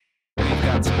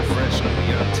got some fresh new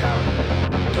young talent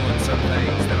doing some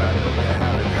things that I know you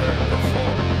haven't heard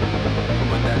before,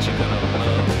 but that you're gonna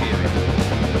love hearing.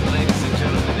 Ladies and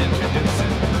gentlemen,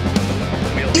 introducing.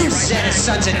 You set of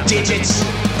sons of digits.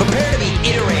 Prepare to be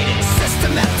iterated.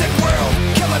 Systematic world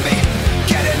killing me.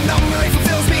 Getting numb really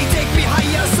fulfills me. Take me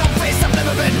higher, someplace I've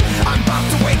never been. I'm about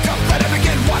to wake up, let it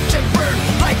begin. Watch it burn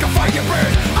like a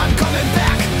firebird. I'm coming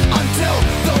back until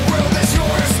the world is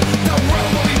yours. The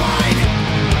world will be mine.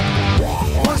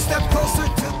 One step closer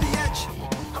to the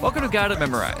edge. Welcome to Got It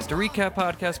Memorized, a recap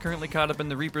podcast currently caught up in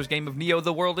the Reaper's game of Neo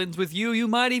The World Ends With You. You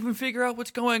might even figure out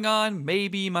what's going on.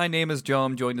 Maybe. My name is Joe.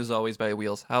 I'm joined as always by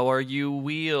Wheels. How are you,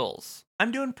 Wheels?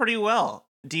 I'm doing pretty well.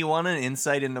 Do you want an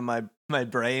insight into my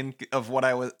brain of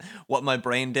what my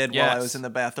brain did while I was in the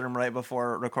bathroom right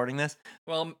before recording this?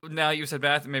 Well, now you said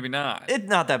bath, maybe not. It's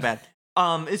not that bad.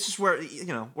 It's just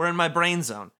we're in my brain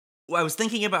zone. I was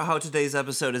thinking about how today's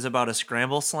episode is about a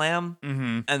scramble slam,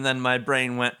 and then my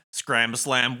brain went scramble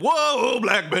slam. Whoa,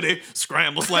 Black Betty,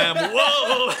 scramble slam.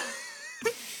 Whoa.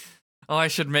 Oh, I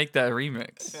should make that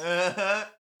remix.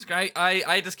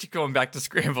 I just keep going back to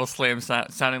Scramble Slam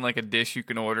sounding like a dish you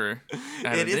can order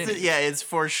at a Denny's. Yeah, it's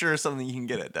for sure something you can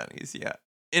get at Denny's, yeah.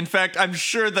 In fact, I'm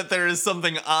sure that there is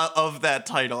something of that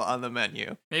title on the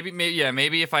menu.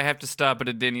 Maybe if I have to stop at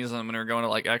a Denny's, I'm gonna go into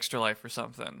like Extra Life or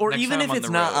something. Or Next even time if I'm it's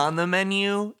the not road. on the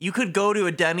menu, you could go to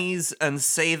a Denny's and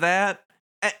say that.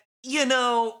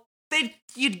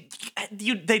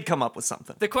 They'd come up with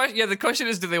something. The question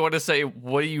is, do they want to say,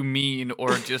 what do you mean?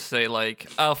 Or just say,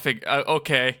 like, I'll figure,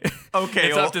 okay.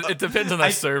 Okay, It depends on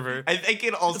the server. I think it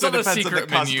It's also on the depends on the secret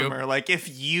menu. customer. Like,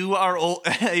 if you are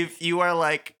if you are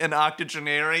like an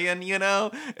octogenarian,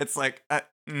 it's like, I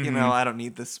don't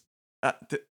need this. I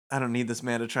don't need this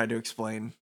man to try to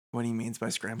explain what he means by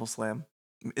scramble slam.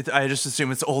 I just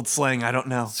assume it's old slang. I don't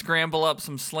know. Scramble up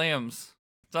some slams.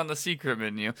 It's on the secret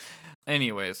menu.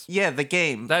 Anyways. Yeah, the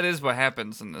game. That is what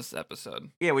happens in this episode.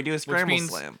 Yeah, we do a scramble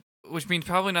means- slam. Which means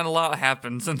probably not a lot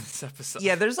happens in this episode.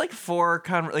 Yeah, there's like four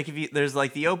there's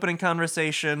like the opening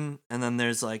conversation, and then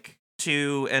there's like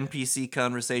two NPC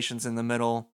conversations in the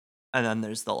middle, and then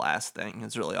there's the last thing.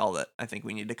 It's really all that I think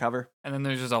we need to cover. And then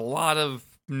there's just a lot of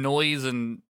noise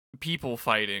and people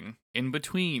fighting in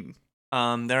between.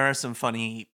 There are some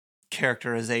funny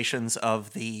characterizations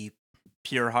of the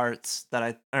Pure Hearts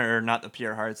or not the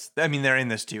Pure Hearts. I mean, they're in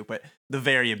this too, but the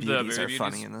Varia Beauties are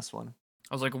funny in this one.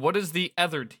 I was like, what is the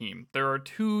other team? There are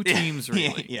two teams,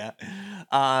 really. Yeah.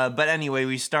 But anyway,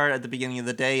 we start at the beginning of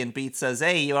the day, and Beat says,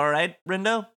 "Hey, you all right,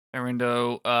 Rindo?" And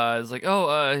Rindo is like,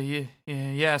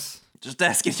 yes. Just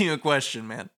asking you a question,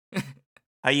 man.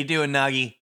 How you doing,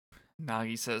 Nagi?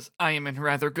 Nagi says, I am in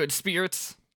rather good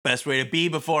spirits. Best way to be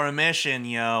before a mission,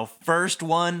 yo. First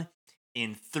one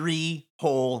in 3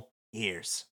 whole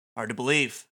years. Hard to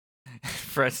believe.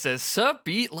 Fred says, sup,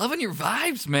 Beat? Loving your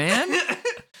vibes, man.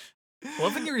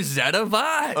 Loving your Zeta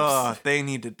vibes. Oh, they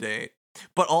need to date.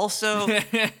 But also,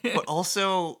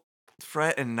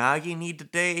 Fred and Nagi need to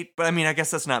date. But I mean, I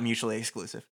guess that's not mutually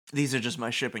exclusive. These are just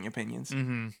my shipping opinions.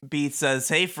 Beat says,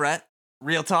 "Hey, Fred,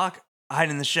 real talk.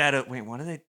 Hide in the shadow." Wait, what are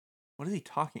they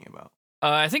talking about?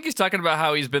 I think he's talking about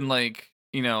how he's been like,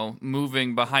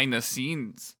 moving behind the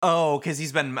scenes. Oh, because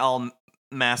he's been all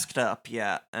masked up,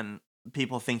 yeah, and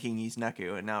people thinking he's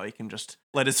Neku, and now he can just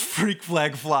let his freak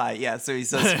flag fly. Yeah, so he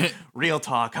says, "Real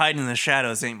talk. Hiding in the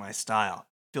shadows ain't my style.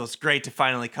 Feels great to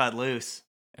finally cut loose."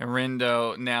 And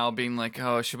Rindo now being like,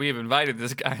 oh, should we have invited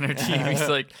this guy on our team? He's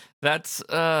like, that's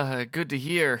good to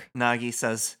hear. Nagi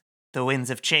says, "The winds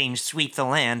have changed, sweep the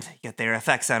land, yet their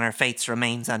effects on our fates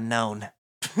remains unknown."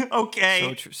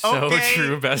 Okay. So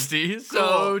true, bestie.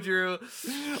 So Cool. true.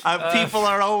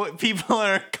 People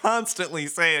are constantly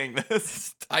saying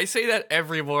this. I say that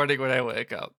every morning when I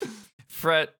wake up.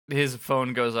 Fret, his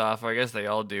phone goes off, or I guess they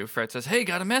all do. Fret says, hey,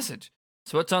 got a message.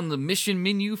 So what's on the mission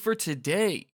menu for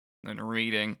today? And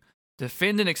reading,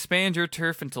 defend and expand your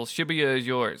turf until Shibuya is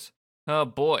yours. Oh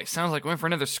boy, sounds like we're in for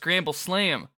another scramble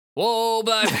slam. Whoa,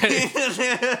 Black Betty.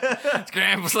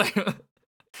 Scramble slam.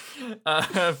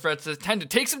 Fred says, time to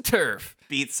take some turf.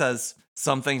 Beat says,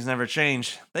 "Some things never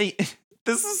change."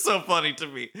 This is so funny to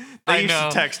me. I They used know.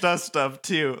 to text us stuff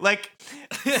too. Like,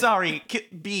 sorry,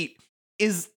 Beat,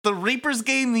 is the Reaper's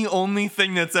game the only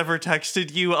thing that's ever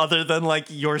texted you other than like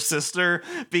your sister?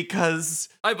 Because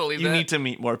I believe you that. need to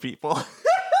meet more people.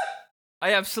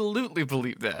 I absolutely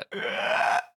believe that.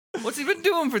 What's he been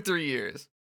doing for 3 years?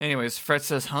 Anyways, Fred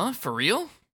says, huh? For real?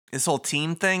 This whole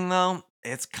team thing, though,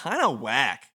 it's kind of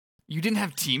whack. You didn't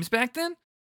have teams back then?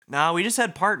 Nah, we just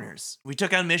had partners. We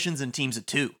took on missions in teams of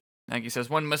 2. Nagi says,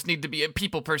 one must need to be a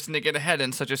people person to get ahead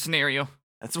in such a scenario.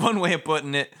 That's one way of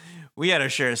putting it. We had our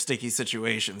share of sticky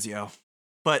situations, yo.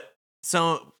 But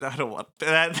so I don't want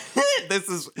that. This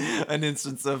is an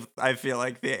instance of I feel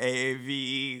like the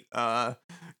AAVE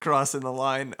crossing the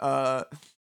line.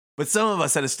 But some of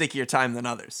us had a stickier time than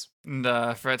others. And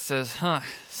Fred says,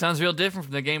 sounds real different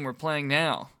from the game we're playing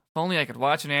now. If only I could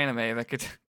watch an anime that could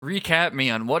recap me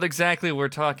on what exactly we're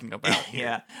talking about here."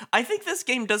 Yeah. I think this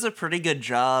game does a pretty good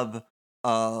job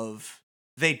of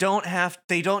they don't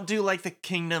do like the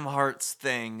Kingdom Hearts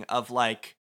thing of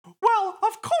like, well,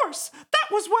 of course,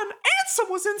 that was when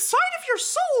Ansem was inside of your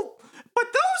soul. But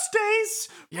those days,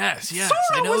 Yes, I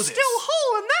Sora know was this. still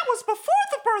whole, and that was before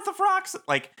the birth of Rox.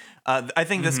 Like, I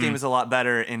think this game is a lot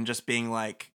better in just being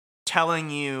like telling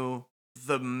you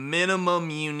the minimum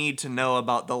you need to know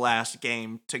about the last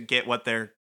game to get what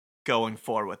they're going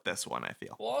for with this one, I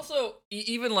feel. Well, also,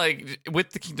 even like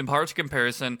with the Kingdom Hearts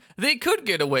comparison, they could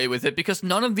get away with it because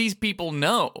none of these people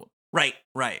know. Right.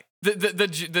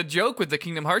 The joke with the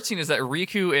Kingdom Hearts scene is that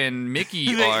Riku and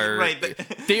Mickey are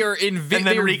they are then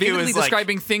Riku vividly is like-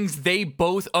 describing things they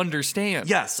both understand.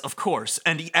 Yes, of course.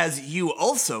 And as you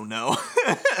also know.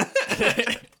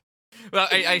 Well,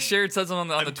 I shared something on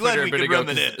the I'm Twitter glad a we bit could ago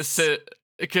reminisce.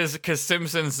 because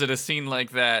Simpsons did a scene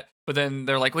like that, but then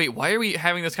they're like, "Wait, why are we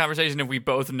having this conversation if we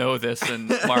both know this?" And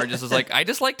Marge just was like, "I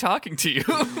just like talking to you."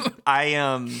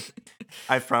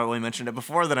 I've probably mentioned it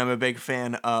before that I'm a big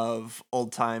fan of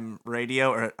old time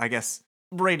radio, or I guess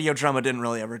radio drama didn't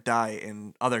really ever die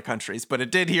in other countries, but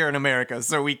it did here in America.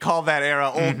 So we call that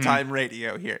era old time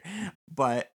radio here.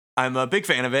 But I'm a big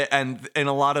fan of it, and in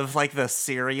a lot of like the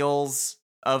serials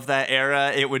of that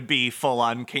era, it would be full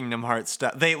on Kingdom Hearts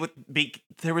stuff.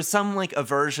 There was some like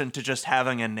aversion to just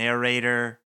having a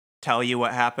narrator tell you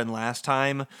what happened last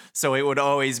time, so it would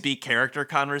always be character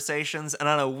conversations. And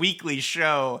on a weekly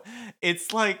show,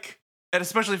 it's like, and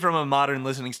especially from a modern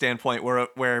listening standpoint,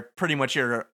 where pretty much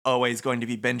you're always going to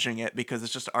be binging it because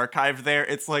it's just archived there.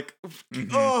 It's like,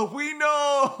 oh, we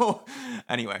know.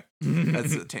 Anyway,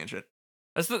 that's a tangent.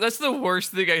 That's the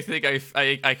worst thing I think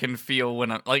I can feel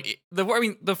when I'm like the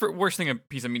worst thing a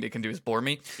piece of media can do is bore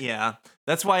me. Yeah,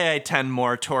 that's why I tend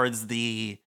more towards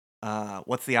the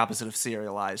what's the opposite of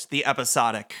serialized? The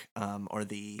episodic or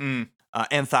the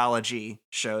anthology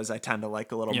shows I tend to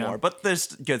like a little more. But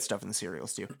there's good stuff in the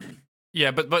serials too.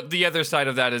 Yeah, but the other side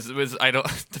of that is I don't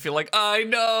to feel like I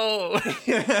know.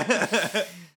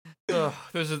 Ugh,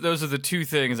 those are the two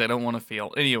things I don't want to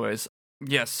feel. Anyways,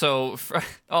 yes. So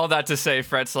all that to say,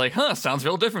 Fret's like, sounds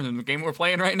real different than the game we're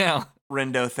playing right now.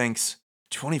 Rindo thinks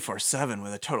 24/7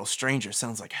 with a total stranger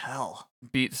sounds like hell.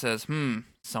 Beat says,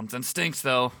 something stinks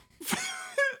though.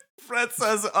 Fred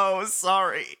says, "Oh,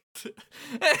 sorry."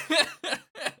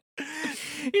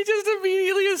 He just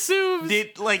immediately assumes.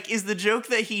 Is the joke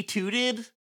that he tooted,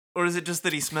 or is it just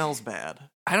that he smells bad?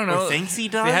 I don't know. Or thinks he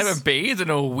does? They haven't bathed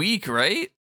in a week,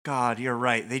 right? God, you're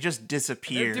right. They just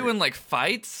disappeared. They're doing like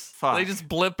fights. Fuck. They just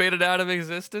blip it out of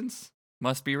existence.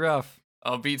 Must be rough.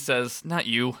 Oh, Beat says, "Not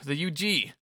you, the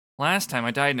UG. Last time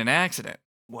I died in an accident."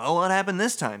 Well, what happened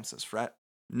this time? Says Fret.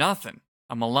 "Nothing.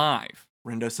 I'm alive."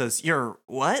 Rindo says, "You're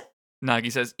what?"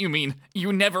 Nagi says, "You mean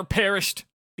you never perished?"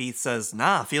 Beat says,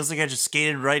 "Nah, feels like I just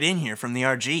skated right in here from the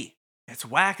RG. It's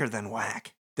whacker than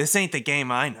whack. This ain't the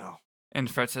game I know." And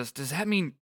Fret says, "Does that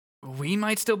mean we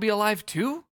might still be alive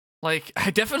too? Like, I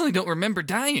definitely don't remember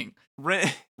dying."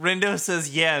 Rindo says,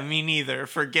 "Yeah, me neither,"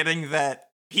 forgetting that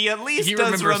he at least He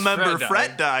does remembers remember Fret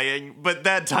Fret dying, but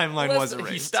that timeline Well, was He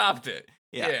erased. stopped it.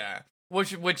 Yeah.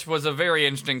 Which was a very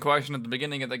interesting question at the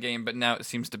beginning of the game, but now it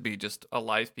seems to be just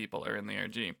alive people are in the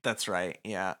RG. That's right,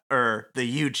 yeah. The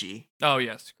UG. Oh,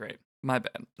 yes, great. My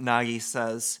bad. Nagi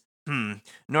says,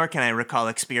 nor can I recall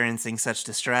experiencing such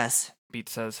distress. Beat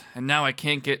says, "And now I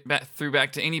can't get back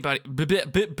to anybody."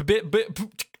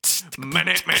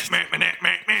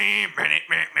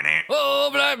 Oh,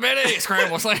 Black Betty!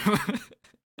 Scramble slam.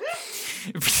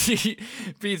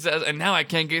 Beat says, "And now I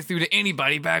can't get through to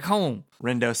anybody back home."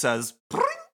 Rindo says,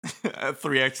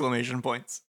 3 exclamation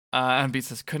points. And Beat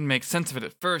says, "Couldn't make sense of it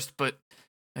at first, but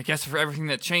I guess for everything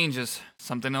that changes,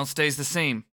 something else stays the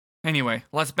same. Anyway,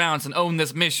 let's bounce and own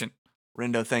this mission."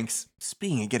 Rindo thinks,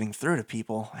 speaking of getting through to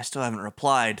people, I still haven't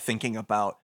replied, thinking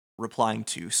about replying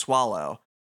to Swallow.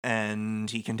 And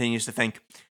he continues to think,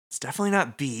 it's definitely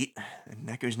not Beat, and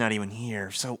Neku's not even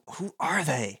here, so who are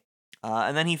they?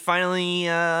 And then he finally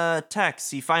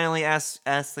texts. He finally asks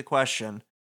the question.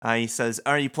 He says,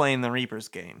 "Are you playing the Reapers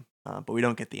game?" But we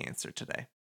don't get the answer today.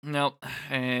 Nope.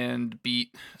 And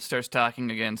Beat starts talking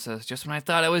again, says, "Just when I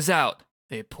thought I was out,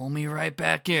 they pull me right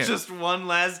back in. Just one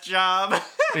last job.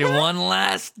 One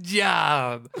last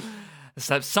job.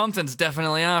 Except something's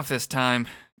definitely off this time.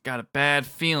 got a bad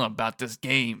feeling about this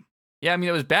game. Yeah, I mean,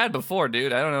 it was bad before,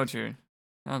 dude. I don't know what you're...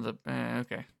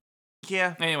 okay.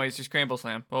 Yeah. Anyways, you scramble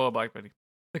slam. Oh, Black Betty.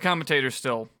 The commentator's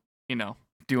still,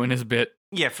 doing his bit.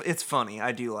 Yeah, it's funny.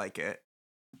 I do like it.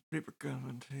 Reaper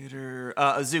commentator.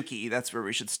 Azuki, that's where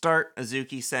we should start.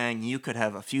 Azuki saying you could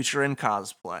have a future in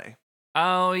cosplay.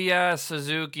 Oh, yeah,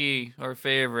 Suzuki, our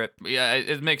favorite. Yeah,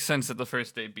 it makes sense that the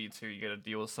first day beats here. You gotta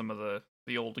deal with some of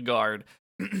the old guard.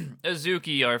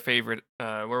 Azuki, our favorite,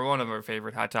 we're one of our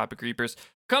favorite Hot Topic Reapers,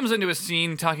 comes into a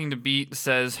scene talking to Beat,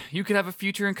 says, you could have a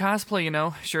future in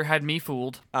cosplay, sure had me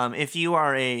fooled. If you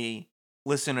are a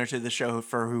listener to the show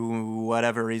for who,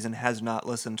 whatever reason, has not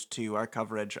listened to our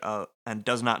coverage and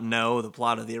does not know the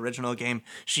plot of the original game,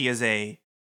 she is a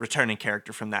returning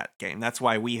character from that game. That's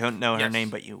why we know her name,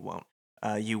 but you won't.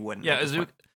 You wouldn't. Yeah, Azuki.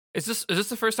 Is this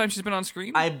the first time she's been on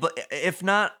screen? If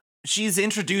not, she's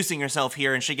introducing herself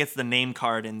here, and she gets the name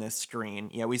card in this screen.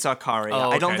 Yeah, we saw Kari. Oh,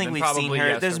 okay. I don't think Then we've seen her.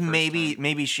 yes, There's her first maybe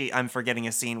time. she. I'm forgetting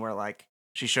a scene where like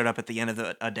she showed up at the end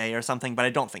of a day or something, but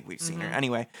I don't think we've seen her.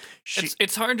 Anyway,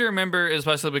 It's hard to remember,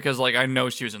 especially because like I know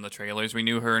she was in the trailers. We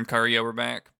knew her and Karia were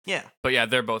back. yeah, But yeah,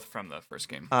 they're both from the first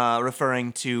game.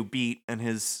 referring to Beat and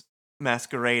his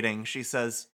masquerading, she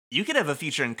says, "You could have a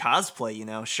future in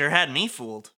cosplay. Sure had me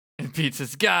fooled." And Pete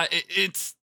says, "God,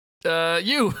 it's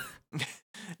you."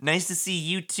 Nice to see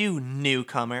you too,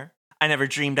 newcomer. I never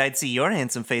dreamed I'd see your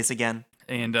handsome face again.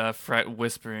 And Fret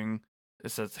whispering, it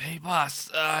says, "Hey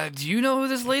boss, do you know who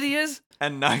this lady is?"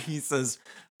 And Nagi says,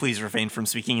 "Please refrain from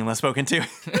speaking unless spoken to."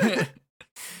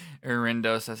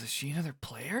 Arindo says, "Is she another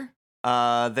player?"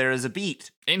 There is a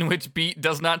beat. In which Beat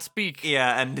does not speak.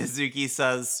 Yeah, and Hazuki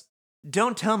says,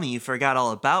 "Don't tell me you forgot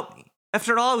all about me.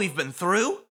 After all we've been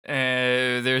through?"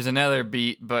 There's another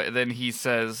Beat, but then he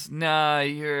says, "Nah,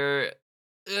 you're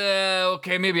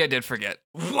okay, maybe I did forget."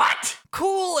 What?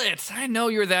 Cool it! I know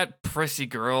you're that prissy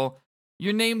girl.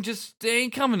 Your name just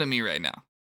ain't coming to me right now.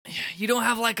 You don't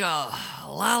have like a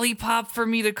lollipop for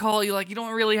me to call you? Like, you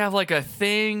don't really have like a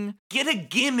thing? Get a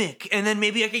gimmick, and then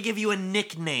maybe I could give you a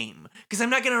nickname. Because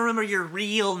I'm not going to remember your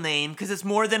real name, because it's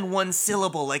more than one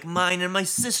syllable, like mine and my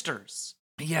sister's.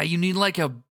 Yeah, you need like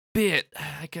a bit.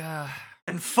 Like a...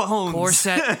 And phones.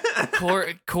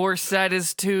 Corset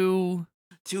is too...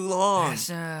 Too long. Yes,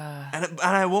 And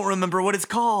I won't remember what it's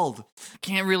called.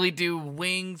 can't really do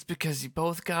wings because you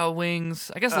both got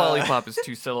wings. I guess lollipop is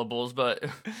 2 syllables, but...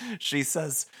 She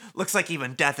says, "Looks like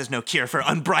even death is no cure for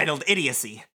unbridled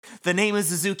idiocy. The name is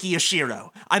Suzuki Yoshiro.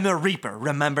 I'm a Reaper,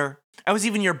 remember? I was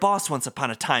even your boss once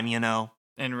upon a time,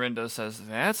 And Rindo says,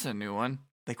 "That's a new one."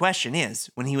 The question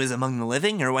is, when he was among the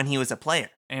living or when he was a player?"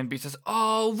 And B says,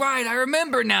 "Oh, right, I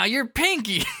remember now. You're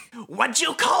Pinky." What'd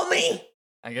you call me?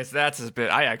 I guess that's his bit.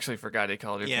 I actually forgot he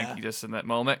called her Yeah. Pinky just in that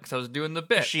moment because I was doing the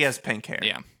bit. She has pink hair.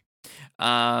 Yeah.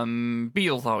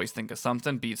 Beatles always think of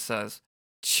something. Beat says,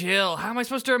 "Chill. How am I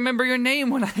supposed to remember your name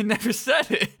when I never said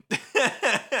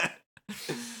it?"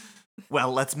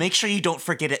 Well, let's make sure you don't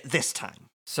forget it this time.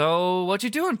 So, what you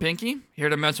doing, Pinky? Here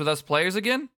to mess with us players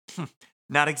again?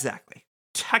 Not exactly.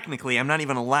 Technically, I'm not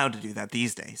even allowed to do that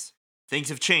these days. Things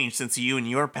have changed since you and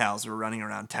your pals were running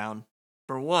around town.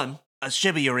 For one, us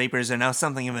Shibuya Reapers are now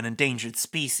something of an endangered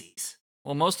species.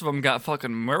 Well, most of them got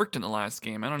fucking murked in the last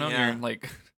game. I don't know. Yeah. You're like,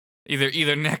 either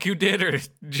Neku did or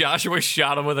Joshua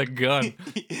shot him with a gun.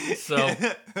 So-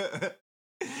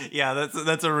 Yeah,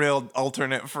 that's a real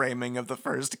alternate framing of the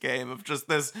first game of just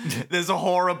this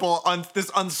horrible,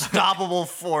 this unstoppable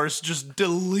force just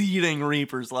deleting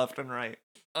Reapers left and right.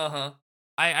 Uh-huh.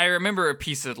 I remember a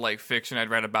piece of like fiction I'd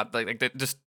read about like that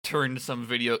just turned some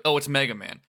video. Oh, it's Mega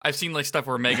Man. I've seen like stuff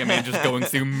where Mega Man just going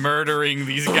through murdering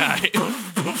these guys.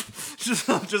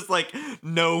 just like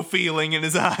no feeling in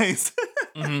his eyes.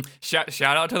 Mm-hmm.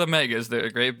 Shout out to the Megas. They're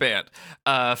a great band.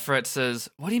 Fred says,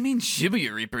 "What do you mean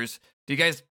Shibuya Reapers? Do you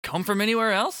guys come from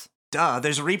anywhere else?" Duh,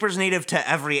 there's Reapers native to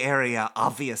every area,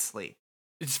 obviously.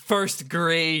 It's first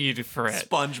grade, Fred.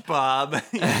 SpongeBob.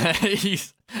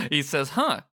 he says,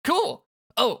 "Huh, cool.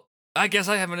 Oh, I guess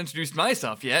I haven't introduced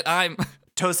myself yet. I'm..."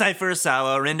 Tosai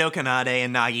Furusawa, Rindo Kanade,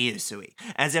 and Nagi Usui.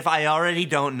 As if I already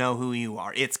don't know who you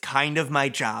are. It's kind of my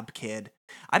job, kid.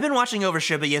 I've been watching over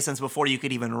Shibuya since before you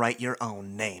could even write your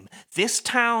own name. This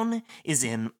town is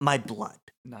in my blood.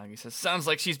 Nagi says, "Sounds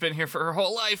like she's been here for her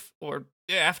whole life, or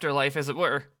afterlife, as it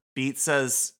were." Beat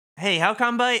says, "Hey, how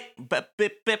come by...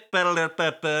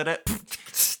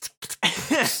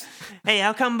 Hey,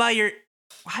 how come by your...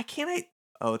 Why can't I...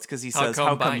 Oh, it's because he says,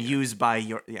 how come used by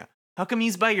your... Yeah. How come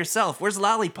used by yourself? Where's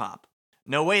Lollipop?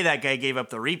 No way that guy gave up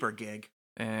the Reaper gig."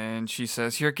 And she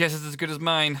says, "Your guess is as good as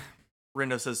mine."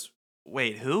 Rindo says,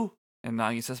 "Wait, who?" And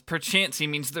Nagi says, "Perchance he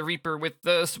means the Reaper with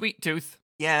the sweet tooth."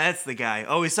 Yeah, that's the guy.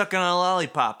 Oh, he's sucking on a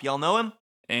lollipop. Y'all know him?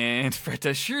 And Fred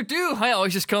says, sure do. I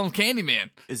always just call him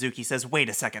Candyman. Izuki says, wait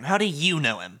a second. How do you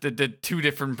know him? The two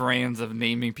different brands of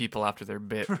naming people after their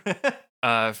bit.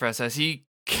 Fred says, he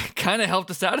kind of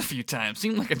helped us out a few times.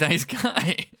 Seemed like a nice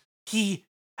guy. He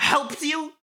helped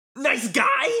you? Nice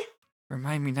guy?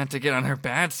 Remind me not to get on her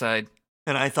bad side.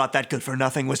 And I thought that good for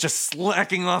nothing was just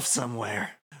slacking off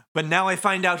somewhere. But now I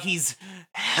find out he's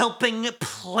helping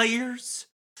players?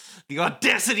 The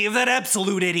audacity of that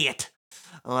absolute idiot!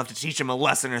 I'll have to teach him a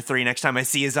lesson or three next time I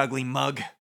see his ugly mug.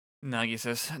 Nagi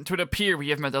says, it would appear we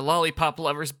have met the lollipop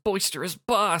lover's boisterous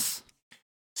boss.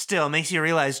 Still, makes you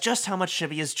realize just how much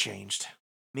Shibuya has changed.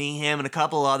 Me, him, and a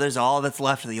couple others are all that's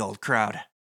left of the old crowd.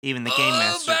 Even the game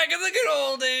master. Back in the good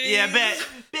old days. Yeah,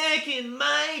 back in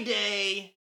my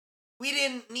day, we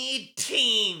didn't need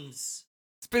teams.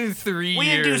 It's been 3 We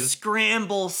years. didn't do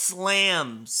scramble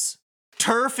slams.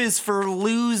 Turf is for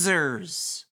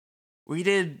losers. We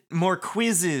did more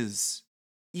quizzes.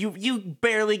 You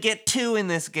barely get 2 in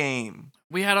this game.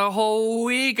 We had a whole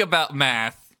week about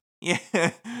math. Yeah.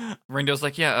 Rindo's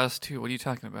like, yeah, us too. What are you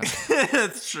talking about?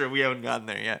 That's true. We haven't gotten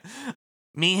there yet.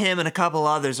 Me, him, and a couple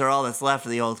others are all that's left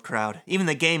of the old crowd. Even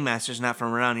the game master's not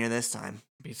from around here this time.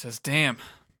 Beat says, damn.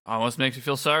 Almost makes me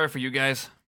feel sorry for you guys.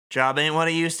 Job ain't what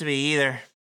it used to be either.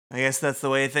 I guess that's the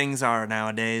way things are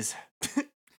nowadays.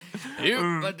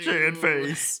 Sad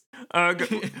face.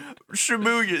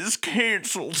 Shibuya's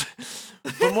canceled.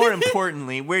 But more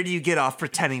importantly, where do you get off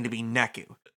pretending to be Neku?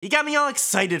 You got me all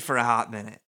excited for a hot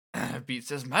minute. Beat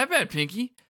says, my bad,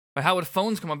 Pinky. But how would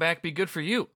phones coming back be good for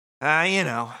you? You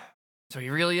know. So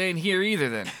you really ain't here either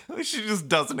then? She just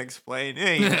doesn't explain.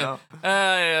 Yeah, you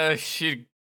know. She'd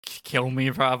kill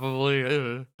me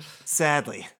probably.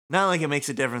 Sadly, not like it makes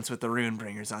a difference with the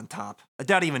Runebringers on top. I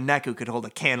doubt even Neku could hold a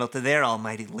candle to their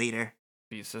almighty leader.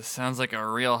 Beat says, sounds like a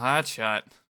real hotshot.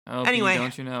 Oh, Anyway.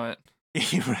 don't you know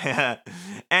it?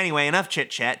 Anyway, enough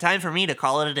chit-chat. Time for me to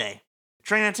call it a day.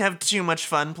 Try not to have too much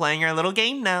fun playing our little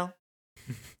game now.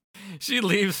 She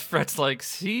leaves. Fret's like,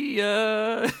 see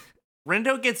ya.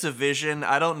 Rindo gets a vision.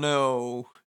 I don't know.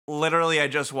 Literally, I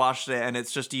just watched it, and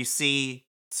it's just you see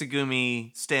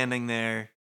Tsugumi standing there,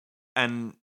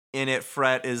 and in it,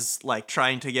 Fret is like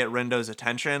trying to get Rindo's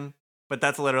attention. But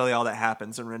that's literally all that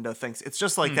happens, and Rindo thinks it's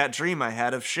just like that dream I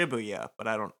had of Shibuya. But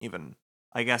I don't even.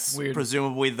 I guess Weird.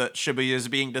 presumably that Shibuya is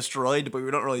being destroyed, but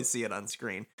we don't really see it on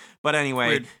screen. But anyway,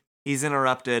 Weird. he's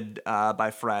interrupted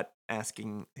by Fret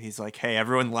asking. He's like, "Hey,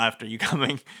 everyone left. Are you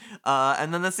coming?"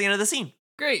 And then that's the end of the scene.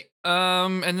 Great.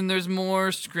 And then there's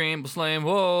more scramble slam.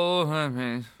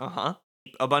 Whoa.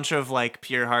 A bunch of like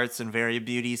Pure Hearts and Very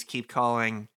Beauties keep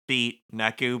calling Beat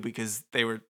Neku because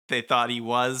they thought he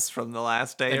was from the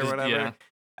last day or whatever. Yeah.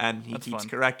 And he That's keeps fun.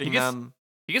 correcting them.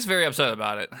 He gets very upset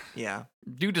about it. Yeah.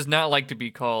 Dude does not like to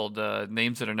be called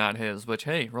names that are not his, which,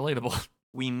 hey, relatable.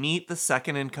 We meet the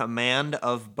second in command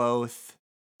of both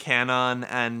Kanon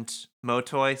and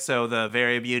Motoi, so the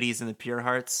Very Beauties and the Pure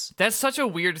Hearts. That's such a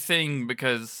weird thing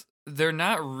because they're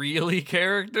not really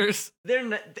characters.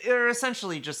 They're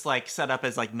essentially just like set up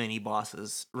as like mini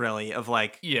bosses, really, of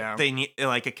like Yeah. they need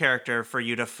like a character for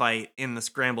you to fight in the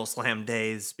Scramble Slam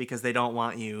days because they don't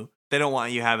want you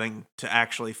having to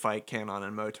actually fight Kanon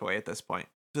and Motoi at this point.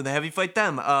 So they have you fight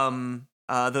them.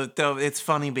 It's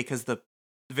funny because the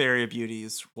Very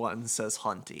Beauties one says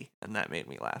Hunty, and that made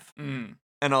me laugh.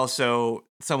 And also,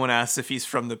 someone asks if he's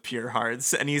from the Pure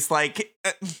Hearts, and he's like,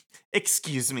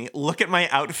 excuse me, look at my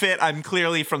outfit. I'm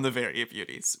clearly from the Very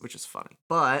Beauties, which is funny.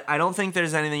 But I don't think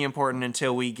there's anything important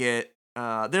until we get,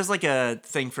 there's like a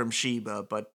thing from Shiba,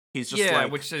 but he's just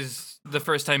like... which is the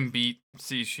first time Beat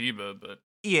sees Shiba, but...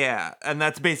 Yeah, and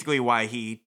that's basically why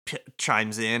he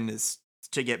chimes in, is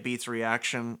to get Beat's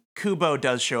reaction. Kubo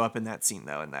does show up in that scene,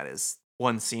 though, and that is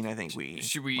one scene I think we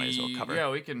might as well cover.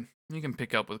 Yeah, you can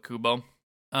pick up with Kubo.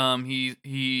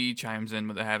 He chimes in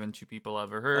with a haven't you people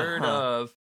ever heard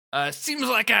of? Seems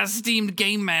like our esteemed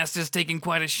game master's taking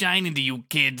quite a shine into you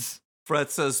kids. Fred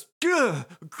says, "Gah,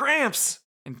 Gramps!"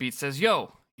 And Beat says,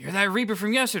 yo, you're that Reaper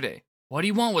from yesterday. What do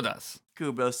you want with us?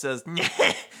 Kubo says,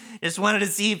 just wanted to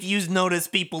see if you's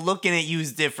noticed people looking at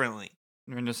you's differently.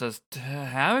 Rindo says,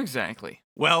 how exactly?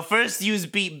 Well, first you's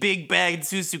beat Big Bad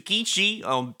Susukichi,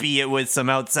 albeit with some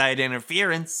outside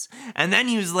interference, and then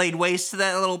you's laid waste to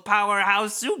that little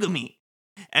powerhouse Sugami.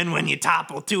 And when you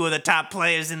topple 2 of the top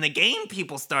players in the game,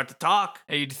 people start to talk.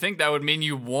 Hey, you'd think that would mean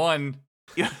you won.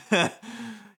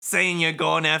 Saying you're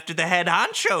going after the head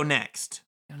honcho next.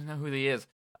 I don't know who he is.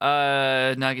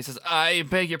 Nagi says, I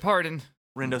beg your pardon.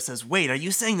 Rindo says, wait, are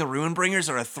you saying the Ruinbringers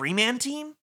are a 3-man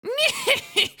team?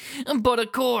 But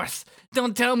of course.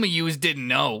 Don't tell me yous didn't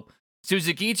know.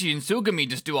 Suzukichi and Sugami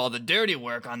just do all the dirty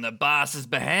work on the boss's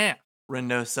behalf.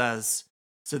 Rindo says,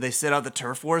 so they sit out the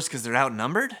turf wars because they're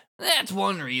outnumbered? That's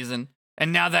one reason.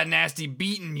 And now that nasty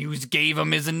beating you gave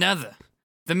 'em is another.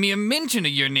 The mere mention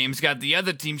of your name's got the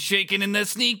other team shaking in their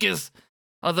sneakers.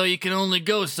 Although you can only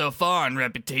go so far on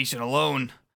reputation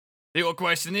alone. The real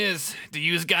question is, do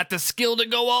you's got the skill to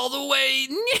go all the way?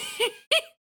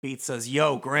 Beat says,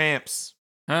 yo, Gramps.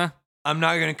 Huh? I'm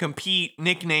not gonna compete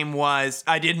nickname-wise.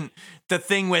 The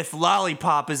thing with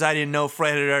Lollipop is I didn't know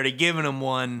Fred had already given him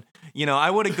one. You know, I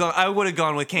would have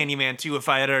gone with Candyman too if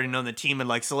I had already known the team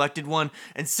had selected one.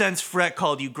 And since Fred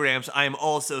called you Gramps, I am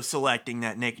also selecting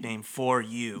that nickname for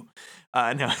you.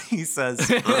 No, he says,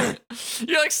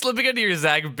 You're slipping into your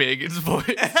Zach Bagans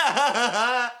voice.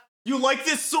 you like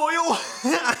this soil?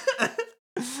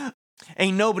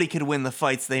 Ain't nobody could win the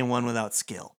fights they won without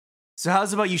skill. So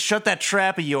how's about you shut that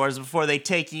trap of yours before they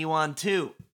take you on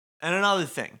too? And another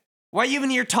thing, why are you even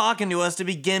here talking to us to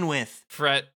begin with?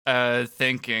 Fret,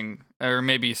 thinking, or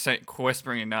maybe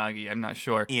whispering to Nagi, I'm not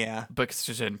sure. Yeah. But it's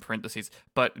just in parentheses.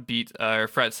 But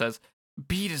Fret says,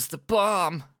 Beat is the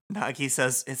bomb. Nagi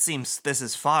says, it seems this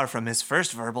is far from his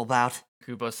first verbal bout.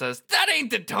 Kubo says, that ain't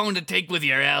the tone to take with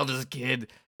your eldest kid.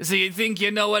 So you think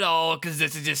you know it all because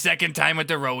this is your second time at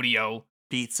the rodeo.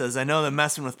 Beat says, I know that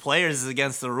messing with players is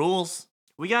against the rules.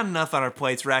 We got enough on our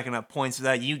plates racking up points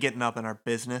without you getting up in our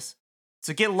business.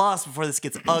 So get lost before this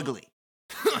gets ugly.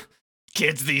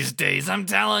 Kids these days, I'm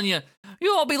telling you,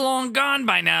 you all be long gone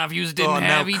by now if yous didn't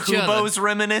have each other. Kubo's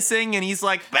reminiscing and he's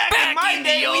like, back in my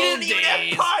day, we didn't even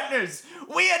have partners.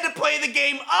 We had to play the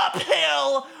game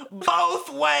uphill both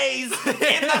ways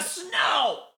in the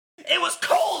snow. It was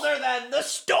colder then. The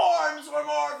storms were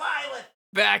more violent.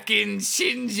 Back in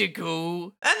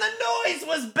Shinjuku. And the noise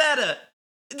was better.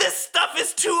 This stuff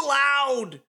is too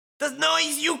loud. The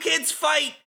noise you kids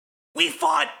fight. We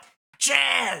fought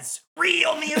jazz,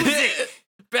 real music.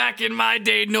 Back in my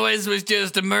day, noise was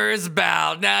just a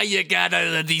Merzbow. Now you got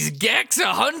these Gex,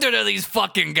 100 of these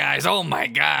fucking guys. Oh my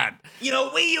god. You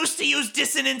know, we used to use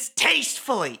dissonance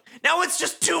tastefully. Now it's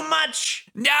just too much.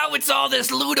 Now it's all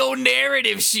this Ludo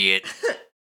narrative shit.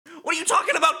 What are you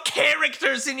talking about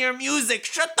characters in your music?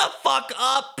 Shut the fuck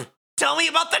up. Tell me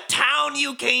about the town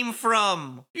you came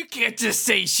from. You can't just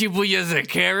say Shibuya's a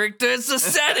character. It's a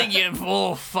setting, you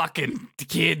full fucking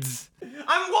kids.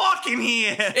 I'm walking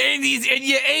here. And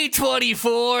your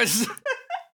A24s.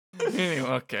 Anyway,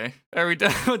 okay. Are we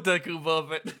done with the Kubo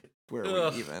bit? Where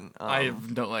are we even? I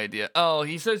have no idea. Oh,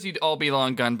 he says you'd all be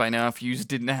long gone by now if you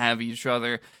didn't have each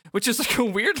other, which is a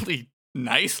weirdly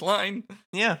nice line.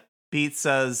 Yeah. Beat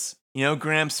says, you know,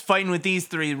 Gramps, fighting with these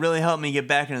three really helped me get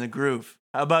back into the groove.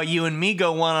 How about you and me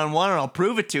go one-on-one and I'll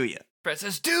prove it to you? Brett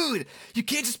says, dude, you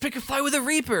can't just pick a fight with a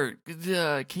Reaper.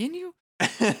 Can you?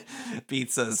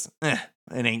 Beat says, it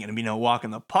ain't gonna be no walk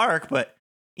in the park, but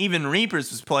even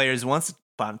Reapers was players once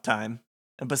upon a time.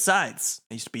 And besides,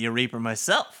 I used to be a Reaper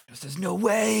myself. There's no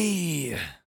way.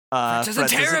 Fred says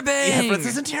Terabang. Yeah, Fred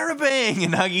says Terabang.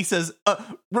 And Nagi says,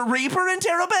 Reaper and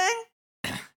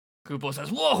Terabang? Kubo says,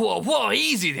 whoa,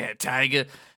 easy there, Tiger.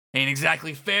 Ain't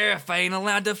exactly fair if I ain't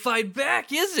allowed to fight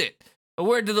back, is it? A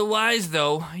word to the wise,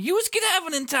 though. Yous could have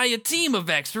an entire team of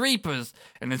ex-Reapers,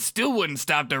 and it still wouldn't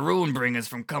stop the Runebringers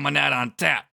from coming out on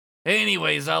top.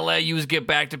 Anyways, I'll let yous get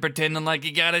back to pretending like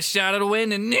you got a shot at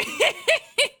winning.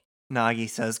 Nagi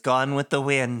says, gone with the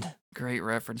wind. Great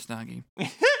reference, Nagi.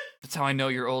 That's how I know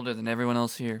you're older than everyone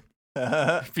else here.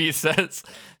 He says,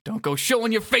 don't go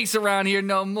showing your face around here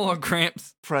no more,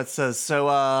 Gramps. Fred says,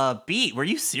 so, Beat, were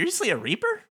you seriously a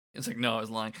Reaper? It's like, no, I was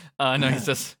lying. No, he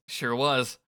says, sure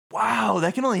was. Wow,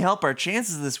 that can only help our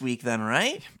chances this week then,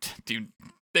 right? Dude,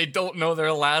 they don't know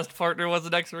their last partner was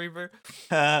an ex-Reaper?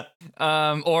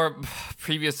 Or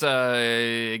previous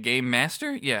game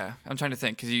master? Yeah, I'm trying to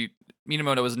think, because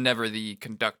Minamoto was never the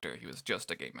conductor. He was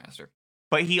just a game master.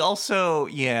 But he also,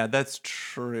 yeah, that's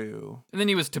true. And then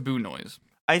he was Taboo Noise.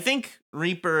 I think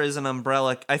Reaper is an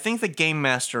umbrella. I think the Game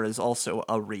Master is also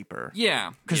a Reaper.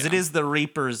 Yeah. Because it is the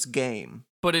Reaper's game.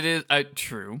 But it is,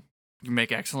 true. You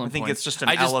make excellent points. I think it's just an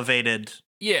elevated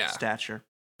stature.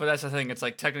 But that's the thing. It's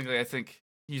like, technically, I think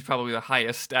he's probably the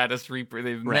highest status Reaper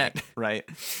they've met. Right.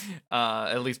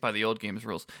 At least by the old game's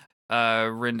rules.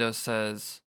 Rindo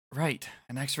says, right,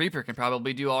 an ex-Reaper can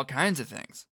probably do all kinds of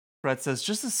things. Brett says,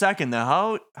 just a second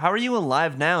though, how are you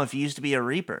alive now if you used to be a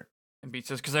Reaper? And Beat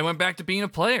says, because I went back to being a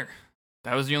player.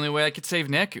 That was the only way I could save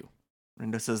Neku.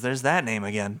 Rindo says, there's that name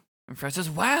again. And Fred says,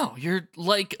 wow, you're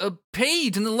like a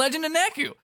page in the Legend of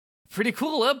Neku. Pretty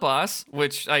cool, boss?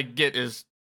 Which I get is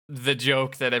the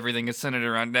joke that everything is centered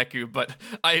around Neku, but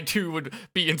I too would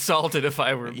be insulted if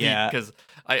I were Beat, because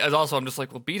I'm just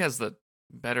like, well, Beat has the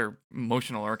better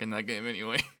emotional arc in that game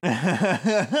anyway.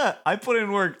 I put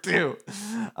in work too.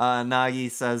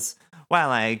 Nagi says, "While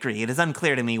I agree, it is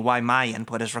unclear to me why my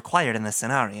input is required in this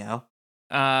scenario."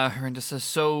 Herinda says,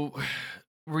 so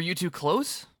were you two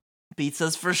close? Beat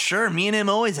says, "For sure, me and him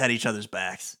always had each other's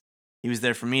backs. He was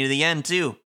there for me to the end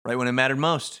too, right when it mattered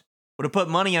most. Would have put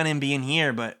money on him being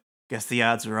here, but guess the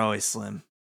odds were always slim.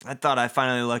 I thought I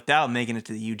finally lucked out making it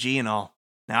to the UG and all.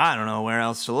 Now I don't know where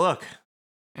else to look."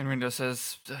 And Rindo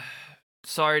says,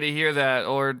 sorry to hear that,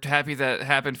 or happy that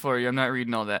happened for you. I'm not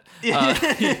reading all that.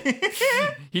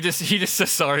 He just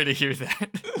says sorry to hear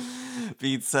that.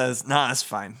 Beat says, "Nah, it's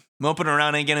fine. Moping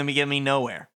around ain't gonna get me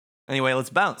nowhere. Anyway, let's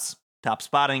bounce. Top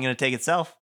spot ain't gonna take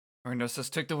itself." Rindo says,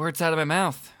 took the words out of my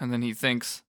mouth. And then he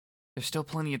thinks, there's still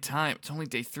plenty of time. It's only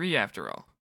day 3 after all.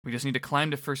 We just need to climb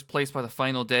to first place by the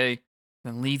final day,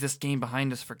 then leave this game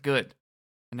behind us for good.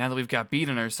 And now that we've got Beat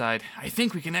on our side, I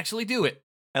think we can actually do it.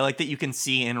 I like that you can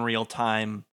see in real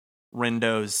time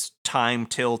Rindo's time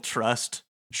till trust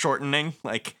shortening.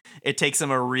 Like, it takes him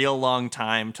a real long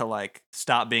time to, like,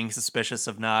 stop being suspicious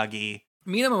of Nagi.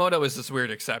 Minamoto is this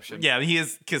weird exception. Yeah, he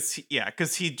is,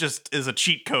 because he just is a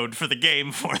cheat code for the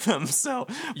game for them, so.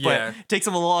 Yeah. But it takes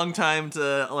him a long time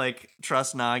to, like,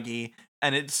 trust Nagi.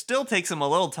 And it still takes him a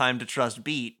little time to trust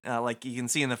Beat. Like, you can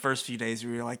see in the first few days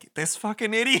where you're like, this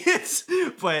fucking idiot.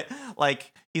 But,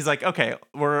 like, he's like, okay,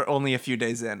 we're only a few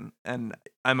days in, and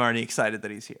I'm already excited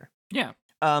that he's here. Yeah.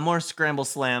 More Scramble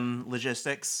Slam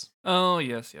logistics. Oh,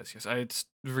 yes. I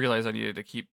realized I needed to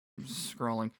keep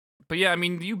scrolling. But yeah, I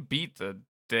mean, you beat the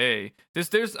day.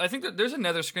 I think that there's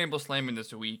another Scramble Slam in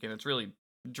this week, and it's really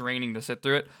draining to sit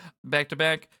through it back to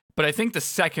back. But I think the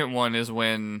second one is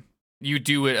when you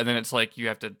do it, and then it's like you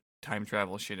have to time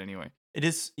travel shit anyway. It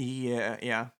is,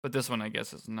 yeah. But this one, I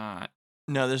guess, is not.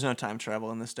 No, there's no time travel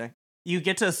in this day. You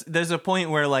get to, there's a point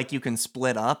where, like, you can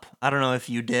split up. I don't know if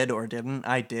you did or didn't.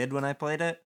 I did when I played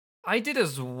it. I did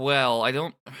as well. I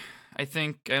don't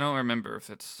remember if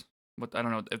it's, I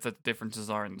don't know if the differences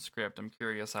are in the script. I'm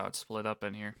curious how it's split up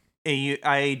in here.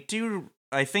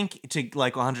 I think to,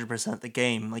 like, 100% the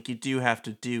game, like, you do have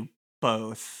to do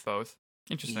both. Both?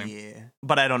 Interesting. Yeah,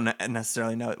 but I don't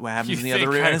necessarily know what happens in the think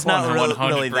other room. I And it's not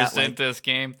really that. 100% Like, this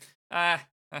game.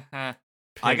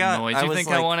 Pig I noise. You was think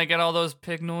like- I want to get all those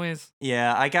pig noise?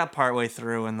 yeah, I got partway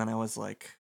through, and then I was like,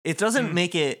 it doesn't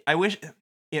make it. I wish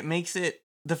it makes it.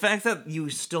 The fact that you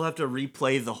still have to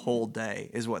replay the whole day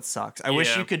is what sucks. I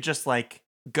wish Yeah. you could just, like,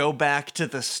 go back to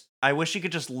the. I wish you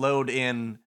could just load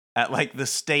in at, like, the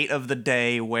state of the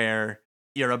day where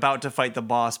you're about to fight the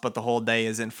boss, but the whole day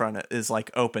is like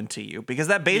open to you, because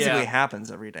that basically Yeah. happens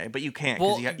every day. But you can't,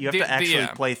 because Well, you have to actually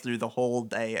yeah. play through the whole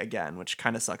day again, which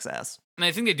kind of sucks ass. And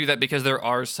I think they do that because there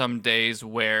are some days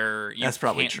where you That's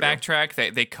probably can't true.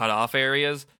 backtrack. They cut off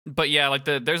areas. But yeah, like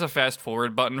there's a fast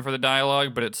forward button for the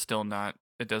dialogue, but it's still not.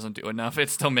 It doesn't do enough. It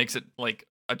still makes it like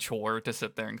a chore to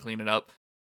sit there and clean it up.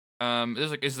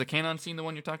 Is the Canon scene the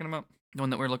one you're talking about? The one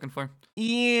that we're looking for?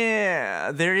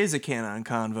 Yeah, there is a Canon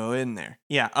convo in there.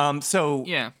 Yeah. So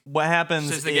Yeah. what happens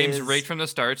Since the game's right from the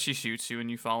start, she shoots you and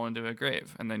you fall into a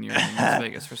grave, and then you're in Las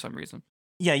Vegas for some reason.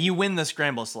 Yeah, you win the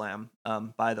Scramble Slam.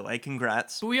 By the way,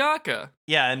 congrats. Booyaka!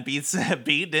 Yeah, and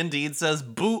Beat indeed says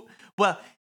boo. Well,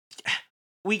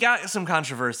 we got some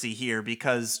controversy here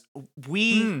because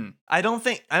I'm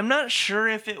not sure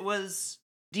if it was.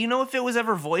 Do you know if it was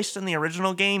ever voiced in the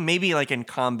original game? Maybe like in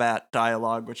combat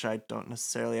dialogue, which I don't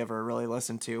necessarily ever really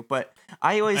listen to. But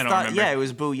I always I don't thought, remember. yeah, it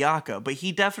was Booyaka. But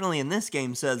he definitely in this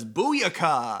game says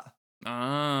Booyaka.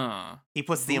 Ah. He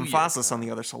puts the Booyaka. emphasis on the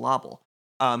other syllable.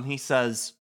 He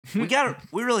says, we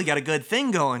really got a good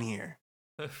thing going here.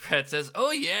 Fred says,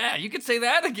 "Oh yeah, you could say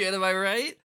that again. Am I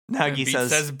right?" Nagi And Beat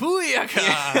says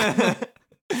 "Booyaka!"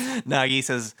 Nagi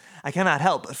says, I cannot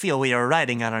help but feel we are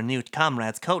riding on our new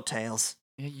comrade's coattails.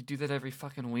 Yeah, you do that every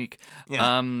fucking week.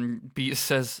 Yeah. Beat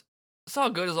says, "It's all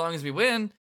good as long as we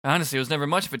win. Honestly, I was never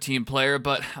much of a team player,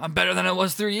 but I'm better than I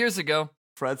was 3 years ago."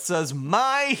 Fred says,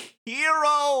 my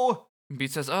hero!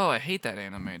 Beat says, "Oh, I hate that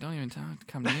anime. Don't even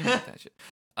come to me with that shit."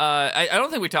 I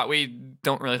don't think we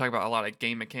don't really talk about a lot of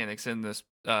game mechanics in this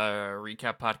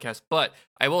recap podcast, but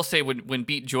I will say when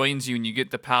Beat joins you and you get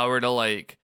the power to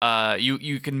like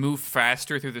you can move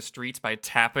faster through the streets by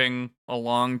tapping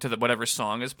along to whatever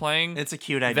song is playing. It's a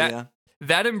cute idea.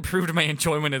 That improved my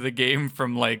enjoyment of the game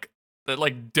from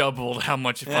that doubled how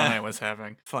much fun I was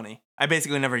having. Funny. I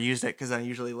basically never used it because I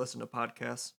usually listen to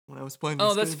podcasts when I was playing Oh,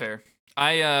 this that's game. fair.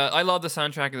 I love the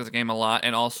soundtrack of this game a lot,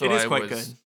 and also It is I quite was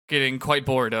good. getting quite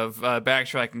bored of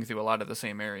backtracking through a lot of the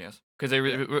same areas because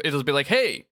it'll be like,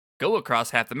 hey, go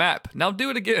across half the map. Now do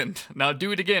it again. Now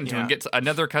do it again Yeah. to get to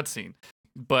another cutscene.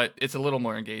 but it's a little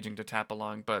more engaging to tap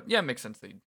along. But yeah, it makes sense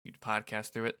that you'd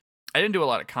podcast through it. I didn't do a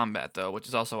lot of combat though, which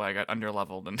is also why I got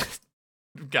underleveled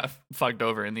and got fucked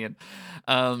over in the end.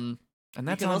 And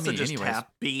that's you can on also me, just anyways.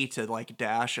 tap B to like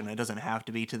dash, and it doesn't have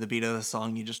to be to the beat of the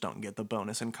song. You just don't get the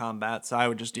bonus in combat, so I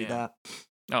would just do Yeah. that.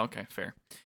 Oh, okay, fair.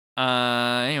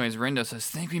 Anyways, Rindo says,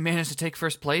 "Think we managed to take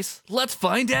first place? Let's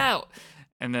find out."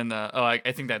 And then, I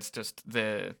think that's just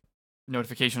the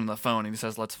notification on the phone. And he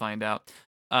says, "Let's find out."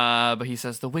 But he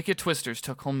says the Wicked Twisters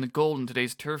took home the gold in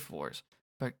today's turf wars,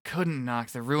 but couldn't knock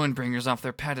the Ruin Bringers off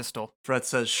their pedestal. Fred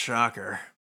says, "Shocker."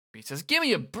 He says, "Give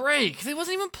me a break. They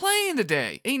wasn't even playing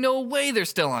today. Ain't no way they're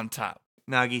still on top."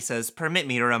 Nagi says, "Permit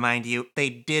me to remind you, they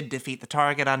did defeat the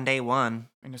target on day 1.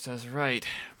 Rindo says, "Right,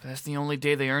 but that's the only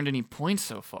day they earned any points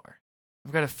so far.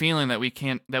 I've got a feeling that we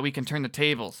can turn the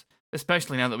tables,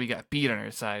 especially now that we got beat on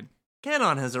our side."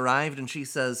 Canon has arrived, and she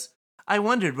says, "I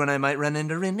wondered when I might run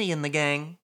into Rindy and the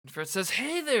gang." And Fred says,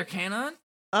 "Hey there, Canon."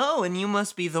 Oh, and you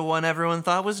must be the one everyone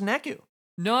thought was Neku.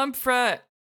 "No, I'm Fred."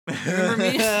 Remember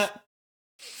me?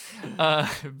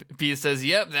 Beat says,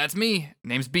 "Yep, that's me.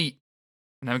 Name's Beat.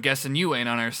 And I'm guessing you ain't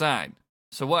on our side.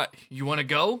 So what, you want to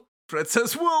go?" Fred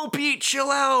says, "Whoa, Pete, chill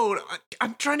out.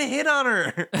 I'm trying to hit on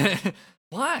her."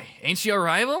 "Why? Ain't she our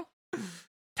rival?"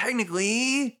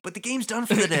 Technically, but the game's done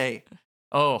for the day.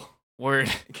 "Oh,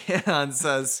 word." Canon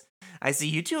says, "I see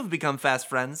you two have become fast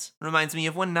friends. Reminds me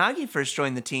of when Nagi first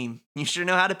joined the team. You sure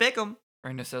know how to pick 'em."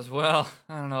 Brenda says, "Well,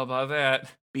 I don't know about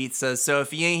that." Beat says, "So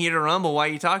if you ain't here to rumble, why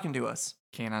are you talking to us?"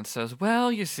 Canon says,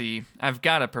 "Well, you see, I've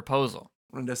got a proposal."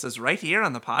 Linda says, "Right here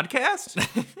on the podcast?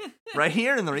 Right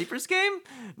here in the Reapers game?"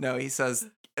 No, he says,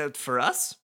 "For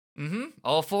us?"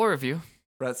 All four of you.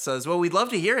 Brett says, "Well, we'd love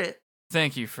to hear it."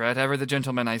 Thank you, Fred, ever the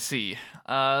gentleman I see.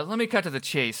 Let me cut to the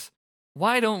chase.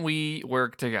 Why don't we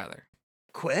work together?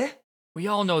 Quit? We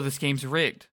all know this game's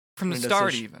rigged. From the Brenda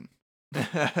start, says- even.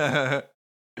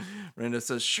 Renda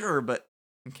says, "Sure, but..."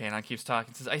 And Canon keeps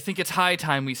talking. Says, "I think it's high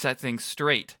time we set things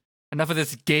straight. Enough of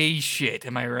this gay shit,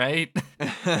 am I right?"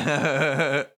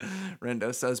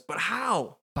 Rendo says, "But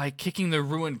how?" By kicking the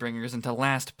Ruin Bringers into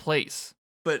last place.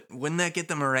 "But wouldn't that get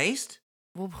them erased?"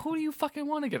 Well, who do you fucking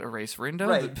want to get erased, Rindo?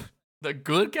 Right. The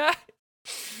good guy?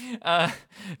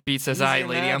 Beat says, Easy "Aye,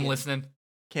 lady, I'm nagging." listening."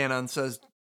 Canon says,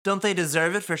 "Don't they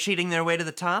deserve it for cheating their way to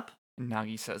the top?" And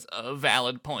Nagi says, "A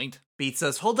valid point." Beat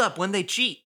says, "Hold up, when they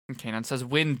cheat?" And Canon says,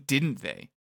 "When didn't they?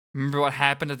 Remember what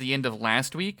happened at the end of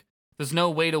last week? There's no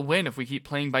way to win if we keep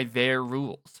playing by their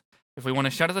rules. If we want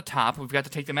to shut at the top, we've got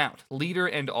to take them out, leader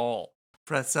and all."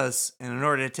 Fred says, "And in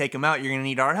order to take them out, you're going to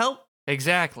need our help?"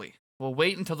 Exactly. We'll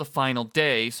wait until the final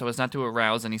day so as not to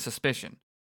arouse any suspicion.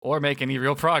 Or make any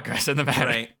real progress in the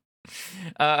matter.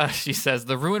 Right. She says,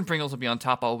 "The Ruin Bringers will be on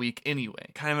top all week anyway."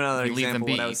 Kind of another You leave them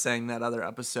example of what I be. was saying that other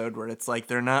episode where it's like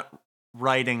they're not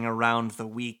writing around the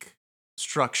weak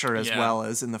structure as Yeah. well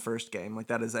as in the first game. Like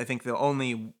that is, I think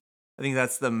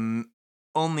that's the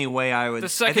only way I would. The I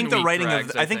second think the week writing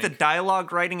drags, of I I think the think.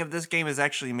 dialogue writing of this game is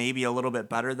actually maybe a little bit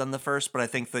better than the first, but I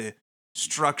think the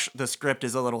script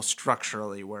is a little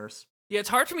structurally worse. Yeah, it's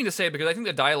hard for me to say because I think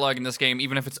the dialogue in this game,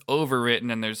 even if it's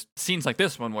overwritten and there's scenes like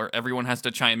this one where everyone has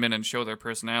to chime in and show their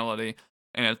personality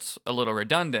and it's a little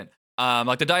redundant,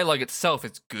 like the dialogue itself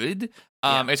is good.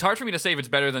 It's hard for me to say if it's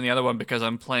better than the other one because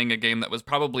I'm playing a game that was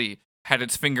probably had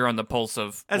its finger on the pulse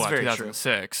of That's very true.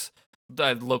 2006.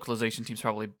 The localization team's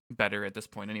probably better at this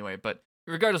point anyway, but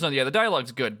regardless of the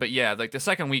dialogue's good. But yeah, like the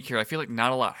second week here, I feel like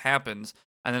not a lot happens.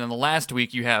 And then in the last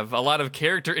week, you have a lot of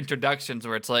character introductions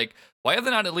where it's like, why have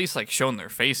they not at least like shown their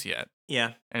face yet?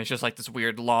 Yeah. And it's just like this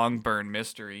weird long burn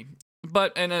mystery.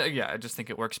 But I just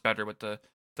think it works better with the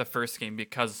first game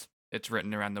because it's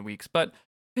written around the weeks. But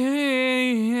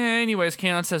anyways,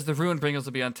 Canon says the Ruin Bringers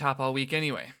will be on top all week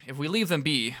anyway. If we leave them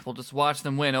be, we'll just watch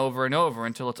them win over and over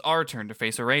until it's our turn to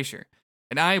face Erasure.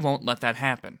 And I won't let that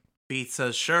happen. Beat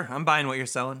says, "Sure, I'm buying what you're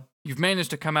selling." You've managed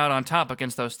to come out on top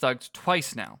against those thugs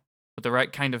twice now. With the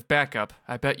right kind of backup,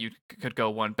 I bet you could go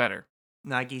one better.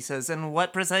 Nagi says, "And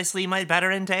what precisely might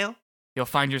better entail?" You'll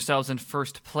find yourselves in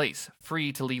first place,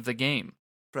 free to leave the game.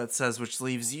 Brett says, "Which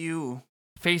leaves you."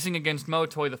 Facing against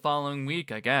Motoy the following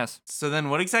week, I guess. "So then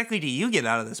what exactly do you get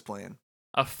out of this plan?"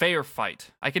 A fair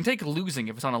fight. I can take losing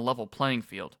if it's on a level playing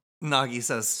field. Nagi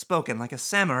says, "Spoken like a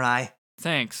samurai."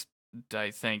 Thanks,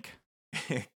 I think.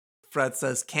 Fred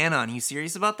says, "Canon, you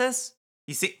serious about this?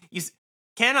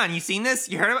 Canon, you seen this?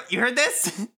 You heard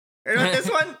this? Heard about this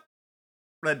one?"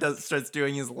 Fred starts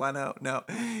doing his Leno. No,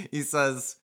 he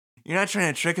says, "You're not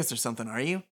trying to trick us or something, are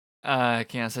you?"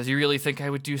 Canon says, "You really think I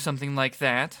would do something like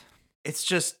that?" It's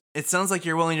just, it sounds like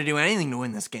you're willing to do anything to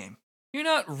win this game. You're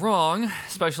not wrong,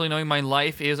 especially knowing my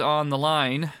life is on the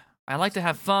line. I like to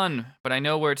have fun, but I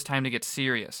know where it's time to get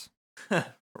serious.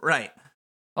 Right.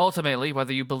 Ultimately,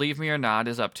 whether you believe me or not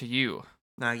is up to you.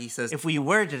 Nagi says, if we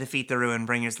were to defeat the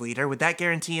Ruinbringers leader, would that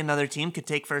guarantee another team could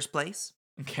take first place?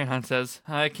 Kanon says,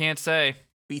 I can't say.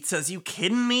 Beat says, you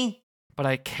kidding me? But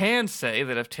I can say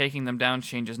that if taking them down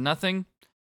changes nothing,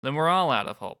 then we're all out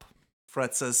of hope.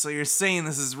 Fret says, so you're saying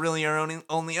this is really our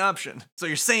only option? So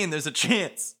you're saying there's a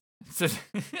chance?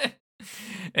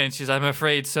 And she's, I'm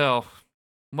afraid so.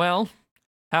 Well,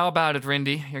 how about it,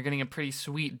 Rindy? You're getting a pretty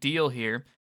sweet deal here.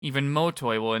 Even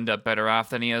Motoi will end up better off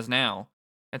than he is now.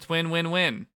 It's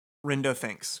win-win-win. Rindo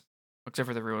thinks. Except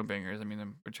for the Ruinbringers. I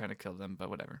mean, we're trying to kill them, but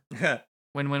whatever.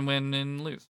 Win-win-win and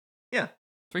lose. Yeah.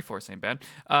 3-4 ain't bad.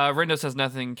 Rindo says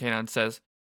nothing. Kanon says,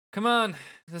 come on,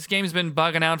 this game's been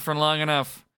bugging out for long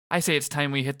enough. I say it's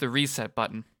time we hit the reset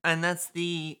button. And that's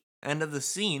the end of the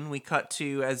scene. We cut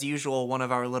to, as usual, one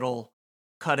of our little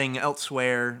cutting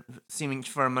elsewhere, seeming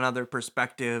from another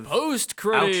perspective.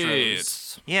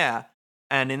 Post-credits. Yeah.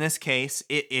 And in this case,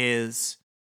 it is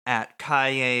at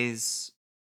Kaie's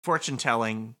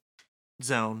fortune-telling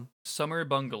zone. Summer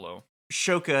bungalow.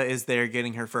 Shoka is there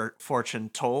getting her fortune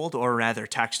told, or rather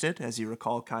texted. As you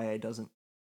recall, Kaie doesn't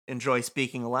enjoy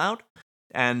speaking aloud.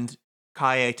 And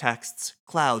Kaie texts,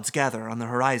 clouds gather on the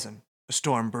horizon. A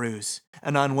storm brews.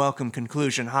 An unwelcome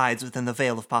conclusion hides within the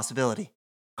veil of possibility.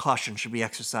 Caution should be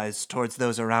exercised towards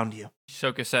those around you.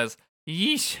 Shoka says,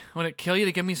 yeesh, would it kill you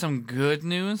to give me some good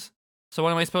news? So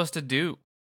what am I supposed to do?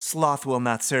 Sloth will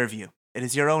not serve you. It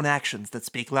is your own actions that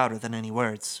speak louder than any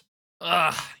words.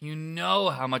 Ugh, you know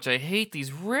how much I hate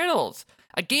these riddles.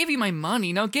 I gave you my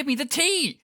money, now give me the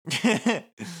tea! The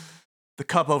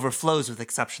cup overflows with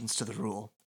exceptions to the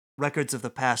rule. Records of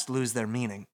the past lose their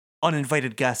meaning.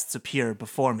 Uninvited guests appear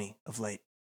before me of late.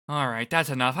 Alright, that's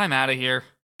enough. I'm out of here.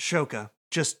 Shoka,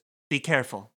 just be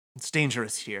careful. It's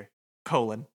dangerous here.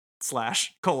 Shoka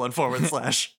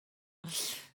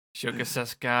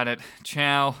says, got it.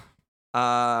 Ciao.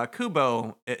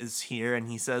 Kubo is here and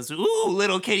he says, ooh,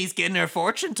 little kitty's getting her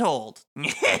fortune told.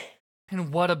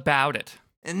 And what about it?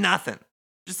 And nothing.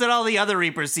 Just that all the other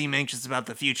Reapers seem anxious about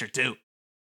the future, too.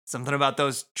 Something about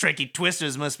those tricky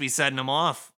twisters must be setting them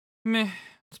off. Meh,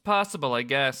 it's possible, I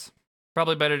guess.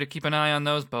 Probably better to keep an eye on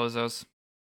those bozos.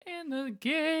 And the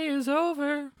gay is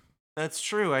over. That's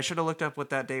true. I should have looked up what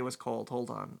that day was called. Hold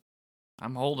on.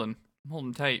 I'm holding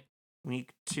tight.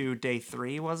 Week 2, day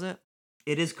 3, was it?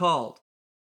 It is called.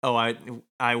 Oh, I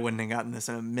wouldn't have gotten this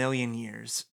in a million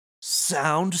years.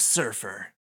 Sound Surfer.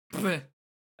 I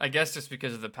guess just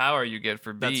because of the power you get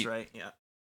for beat. That's right, yeah.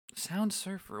 Sound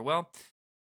Surfer. Well,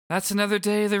 that's another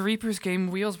day of the Reapers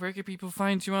game. Wheels, where can people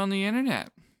find you on the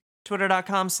internet?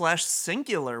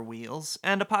 Twitter.com/SingularWheels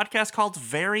and a podcast called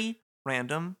Very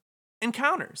Random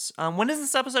Encounters. When does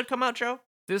this episode come out, Joe?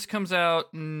 This comes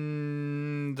out the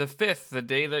 5th, the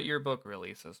day that your book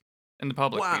releases. In the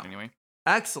public feed, anyway.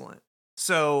 Excellent.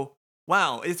 So,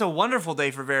 wow, it's a wonderful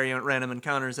day for Very Random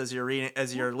Encounters as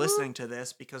you're listening to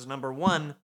this, because number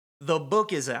one, the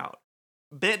book is out.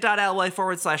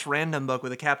 bit.ly/random book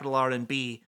with a capital R and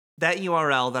B. That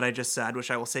URL that I just said,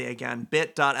 which I will say again,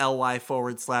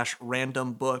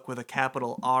 bit.ly/random book with a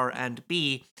capital R and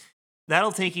B.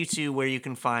 That'll take you to where you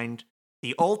can find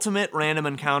the Ultimate Random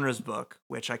Encounters book,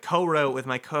 which I co-wrote with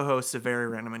my co-hosts of Very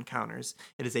Random Encounters.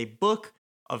 It is a book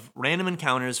of random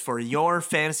encounters for your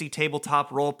fantasy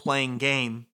tabletop role-playing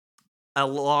game,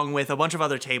 along with a bunch of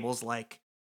other tables like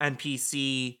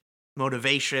NPC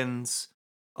motivations,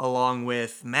 along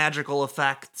with magical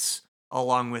effects,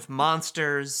 along with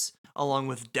monsters, along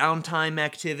with downtime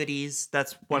activities.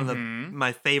 That's one of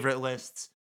my favorite lists.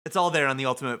 It's all there on the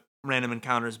Ultimate Random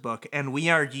Encounters book, and we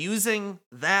are using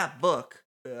that book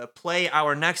to play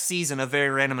our next season of Very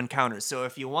Random Encounters. So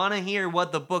if you want to hear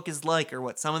what the book is like, or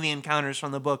what some of the encounters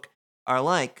from the book are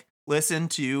like, listen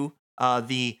to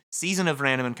the season of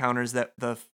Random Encounters that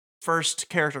the first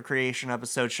character creation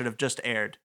episode should have just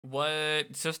aired.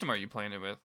 What system are you playing it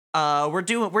with? We're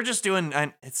doing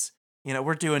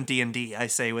D&D, I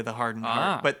say with a hardened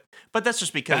heart, but that's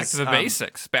just because back to the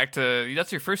basics.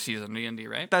 That's your first season D&D,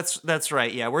 right? That's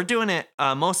right. Yeah, we're doing it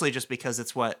mostly just because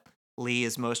it's what Lee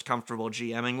is most comfortable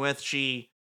GMing with. She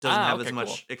doesn't have as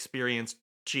much experience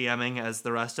GMing as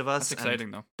the rest of us. That's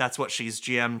exciting, though. That's what she's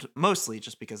GM'd mostly,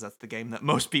 just because that's the game that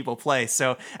most people play.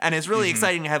 So, and it's really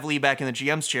exciting to have Lee back in the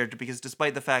GM's chair, because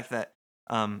despite the fact that,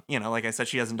 like I said,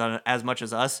 she hasn't done it as much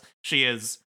as us, she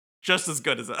is just as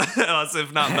good as us,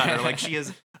 if not better. Like, she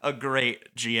is a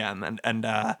great GM,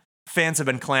 and fans have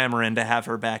been clamoring to have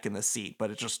her back in the seat, but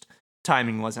it just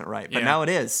timing wasn't right. But now it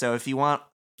is. So if you want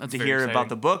That's to very hear exciting. about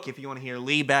the book. If you want to hear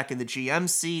Lee back in the GM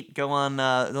seat, go on,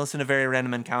 listen to Very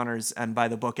Random Encounters and buy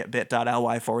the book at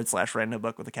bit.ly/random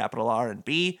book with a capital R and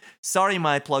B. Sorry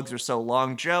my plugs are so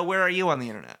long. Joe, where are you on the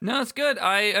internet? No, it's good.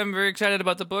 I am very excited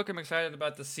about the book. I'm excited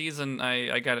about the season.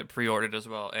 I got it pre-ordered as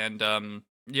well. And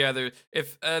yeah,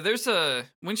 there's a,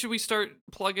 when should we start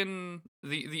plugging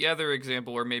the other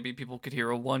example where maybe people could hear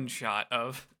a one shot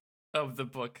of the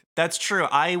book? That's true.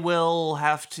 I will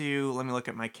have to, let me look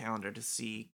at my calendar to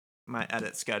see my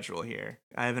edit schedule here.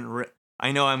 I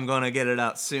know I'm going to get it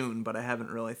out soon, but I haven't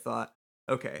really thought.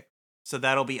 Okay. So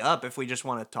that'll be up if we just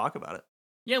want to talk about it.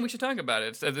 Yeah, we should talk about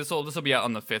it. This will be out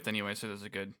on the 5th anyway, so there's a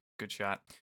good shot.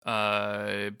 Be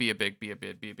a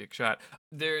big shot.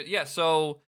 There, yeah.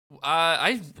 So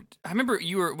I remember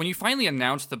when you finally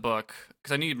announced the book,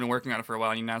 because I knew you'd been working on it for a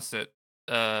while. And you announced it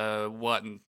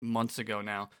months ago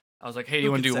now. I was like, hey, do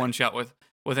you want to do one shot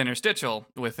with Interstitial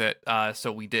with it?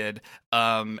 So we did.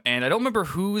 And I don't remember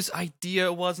whose idea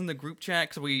it was in the group chat,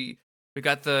 because we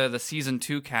got the season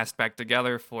 2 cast back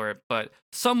together for it, but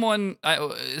someone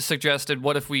suggested,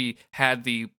 what if we had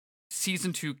the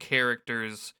season 2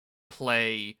 characters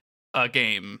play a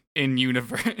game in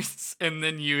universe and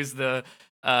then use the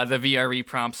VRE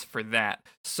prompts for that.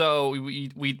 So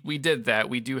we did that.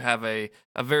 We do have a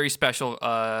very special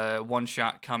one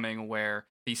shot coming where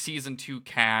the season 2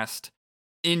 cast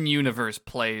in universe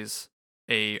plays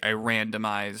a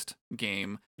randomized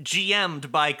game.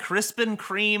 GM'd by Crispin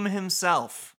Cream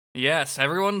himself. Yes,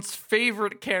 everyone's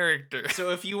favorite character.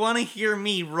 So if you want to hear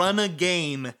me run a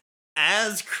game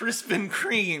as Crispin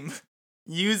Cream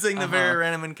using the Very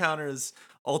Random Encounters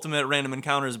Ultimate Random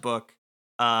Encounters book,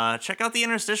 check out the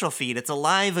Interstitial feed. It's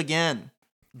alive again.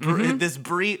 This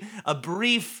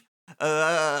brief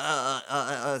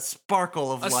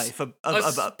sparkle of life.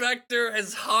 A specter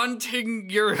is haunting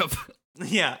Europe.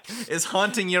 Yeah, is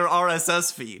haunting your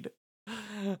RSS feed.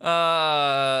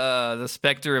 The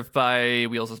Spectre of by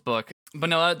Wheels' book. But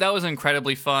no, that was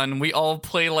incredibly fun. We all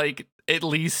play like at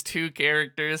least 2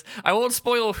 characters. I won't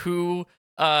spoil who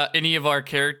any of our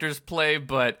characters play,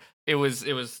 but it was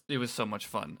so much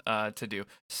fun to do.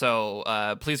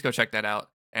 So please go check that out.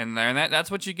 And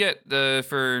that's what you get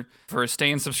for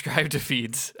staying subscribed to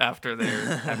feeds after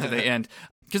they end.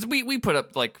 Because we put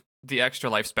up like the extra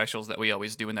life specials that we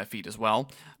always do in that feed as well.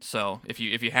 So if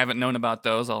you haven't known about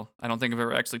those, I don't think I've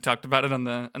ever actually talked about it on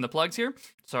the plugs here.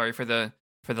 Sorry for the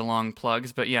long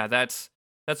plugs, but yeah, that's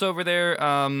over there.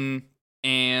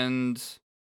 And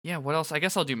yeah, what else? I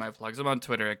guess I'll do my plugs. I'm on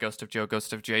Twitter at Ghost of Joe,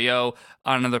 Ghost of Jo,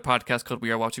 on another podcast called We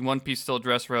Are Watching One Piece, Still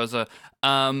Dressrosa.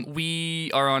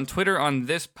 We are on Twitter on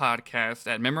this podcast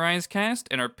at MemorizeCast,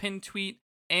 and our pinned tweet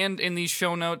and in these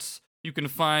show notes, you can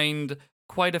find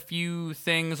quite a few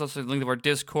things. Also, the link of our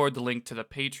Discord, the link to the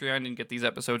Patreon, and get these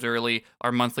episodes early.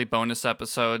 Our monthly bonus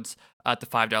episodes at the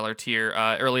 $5 tier.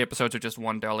 Early episodes are just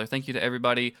 $1. Thank you to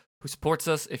everybody who supports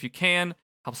us. If you can,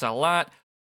 helps out a lot.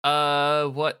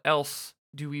 What else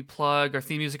do we plug? Our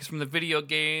theme music is from the video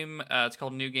game. It's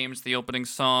called New Games, the opening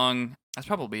song. That's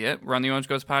probably it. We're on the Orange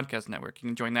Ghost Podcast Network. You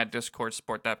can join that Discord,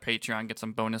 support that Patreon, get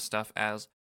some bonus stuff as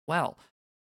well.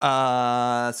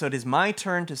 So it is my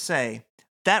turn to say,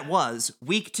 that was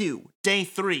week 2, day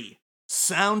 3,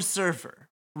 Sound Surfer.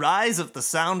 Rise of the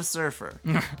Sound Surfer.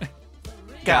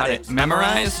 Got it.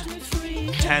 Memorized?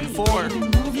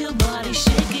 10-4. Move your body,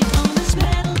 shake it on this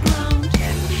battleground.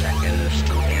 10 seconds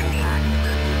to impact.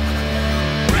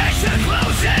 Raise the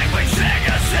closing, we sing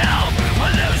yourself.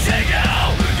 We're losing you.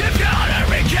 You've gotta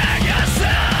regain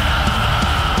yourself.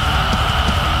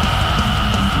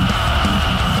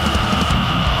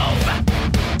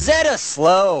 Zeta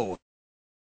slow.